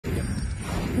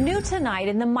New tonight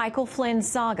in the Michael Flynn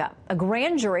saga, a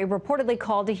grand jury reportedly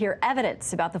called to hear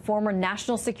evidence about the former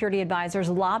national security advisor's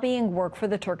lobbying work for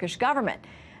the Turkish government.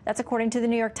 That's according to the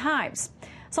New York Times.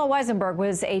 Sol Wisenberg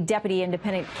was a deputy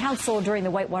independent counsel during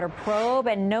the Whitewater probe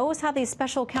and knows how these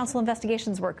special counsel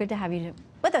investigations work. Good to have you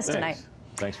with us tonight.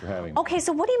 Thanks for having me. Okay,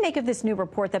 so what do you make of this new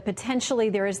report that potentially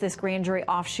there is this grand jury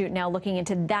offshoot now looking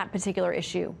into that particular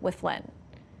issue with Flynn?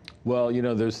 Well, you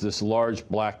know, there's this large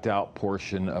blacked out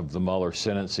portion of the Mueller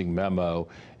sentencing memo,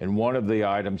 and one of the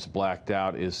items blacked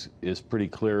out is pretty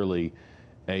clearly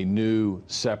a new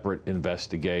separate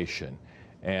investigation.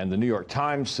 And the New York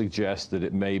Times suggests that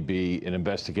it may be an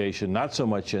investigation not so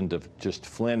much into just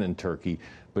Flynn in Turkey,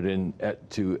 but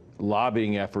to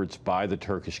lobbying efforts by the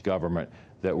Turkish government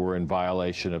that were in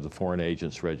violation of the Foreign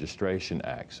Agents Registration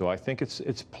Act. So I think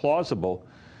it's plausible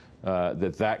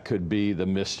that could be the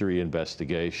mystery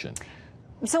investigation.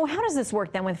 So how does this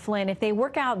work then with Flynn? If they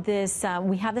work out this,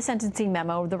 we have the sentencing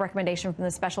memo, the recommendation from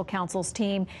the special counsel's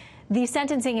team. The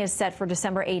sentencing is set for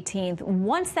December 18th.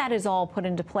 Once that is all put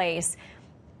into place,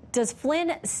 does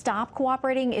Flynn stop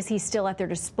cooperating? Is he still at their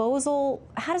disposal?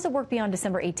 How does it work beyond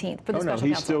December 18th for the special counsel?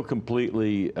 He's still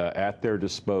completely at their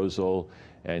disposal,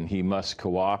 and he must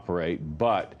cooperate.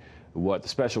 But what the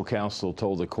special counsel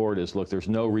told the court is, look, there's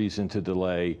no reason to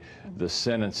delay the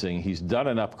sentencing. He's done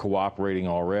enough cooperating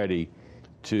already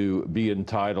to be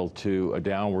entitled to a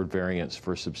downward variance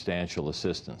for substantial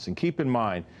assistance. And keep in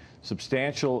mind,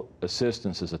 substantial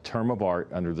assistance is a term of art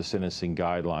under the sentencing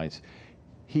guidelines.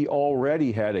 He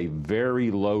already had a very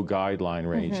low guideline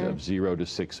range of 0 to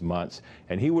 6 months,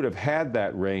 and he would have had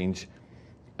that range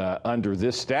under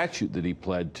this statute that he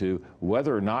pled to,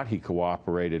 whether or not he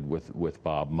cooperated with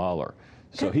Bob Mueller.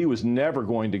 So he was never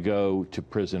going to go to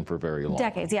prison for very long.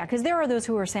 Decades, yeah, because there are those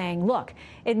who are saying, look,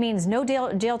 it means no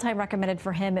jail time recommended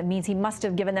for him. It means he must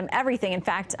have given them everything. In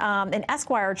fact, in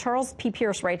Esquire, Charles P.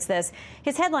 Pierce writes this.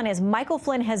 His headline is, Michael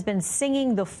Flynn has been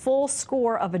singing the full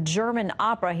score of a German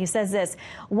opera. He says this,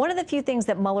 one of the few things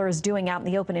that Mueller is doing out in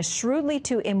the open is shrewdly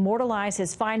to immortalize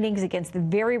his findings against the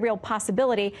very real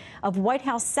possibility of White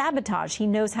House sabotage. He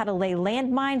knows how to lay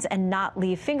landmines and not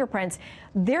leave fingerprints.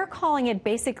 They're calling it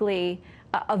basically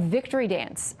a victory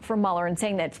dance for Mueller and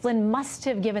saying that Flynn must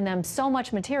have given them so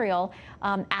much material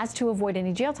as to avoid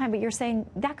any jail time. But you're saying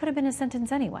that could have been a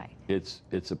sentence anyway. It's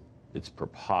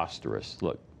preposterous.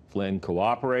 Look, Flynn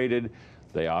cooperated.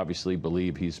 They obviously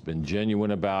believe he's been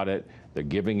genuine about it. They're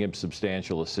giving him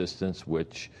substantial assistance,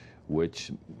 which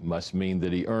must mean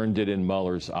that he earned it in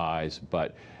Mueller's eyes.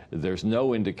 But there's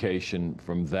no indication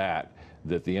from that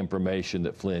the information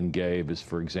that Flynn gave is,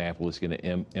 for example, is going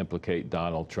to implicate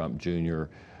Donald Trump Jr.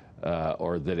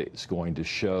 Or that it's going to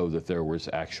show that there was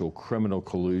actual criminal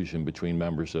collusion between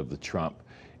members of the Trump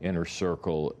inner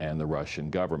circle and the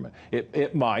Russian government.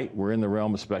 It might. We're in the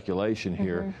realm of speculation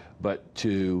here, but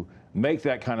to make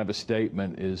that kind of a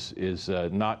statement is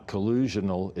not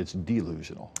collusional, it's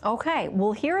delusional. Okay,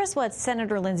 well, here is what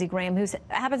Senator Lindsey Graham, who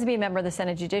happens to be a member of the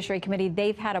Senate Judiciary Committee,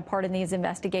 they've had a part in these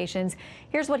investigations.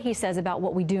 Here's what he says about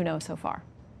what we do know so far.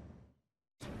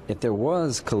 If there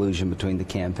was collusion between the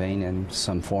campaign and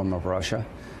some form of Russia,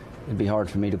 it'd be hard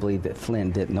for me to believe that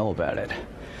Flynn didn't know about it.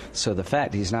 So the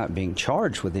fact he's not being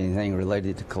charged with anything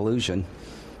related to collusion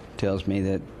tells me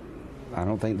that I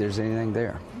don't think there's anything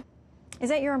there. Is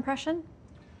that your impression?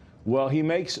 Well, he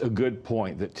makes a good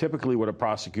point that typically what a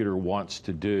prosecutor wants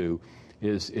to do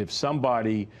is, if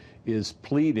somebody is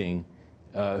pleading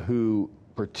who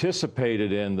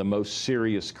participated in the most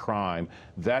serious crime,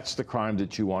 that's the crime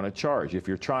that you want to charge. If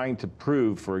you're trying to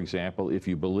prove, for example, if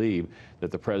you believe that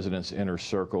the president's inner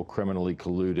circle criminally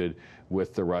colluded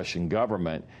with the Russian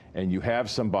government, and you have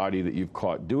somebody that you've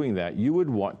caught doing that, you would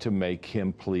want to make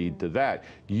him plead to that.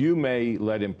 You may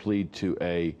let him plead to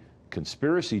a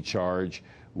conspiracy charge,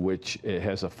 which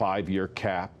has a 5-year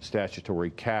cap, statutory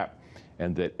cap,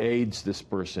 and that aids this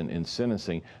person in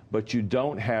sentencing, but you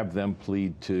don't have them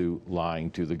plead to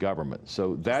lying to the government.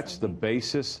 So that's the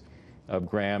basis of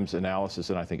Graham's analysis,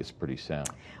 and I think it's pretty sound.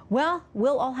 Well,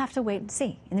 we'll all have to wait and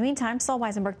see. In the meantime, Sol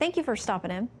Wisenberg, thank you for stopping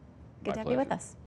in. Good to have you with us.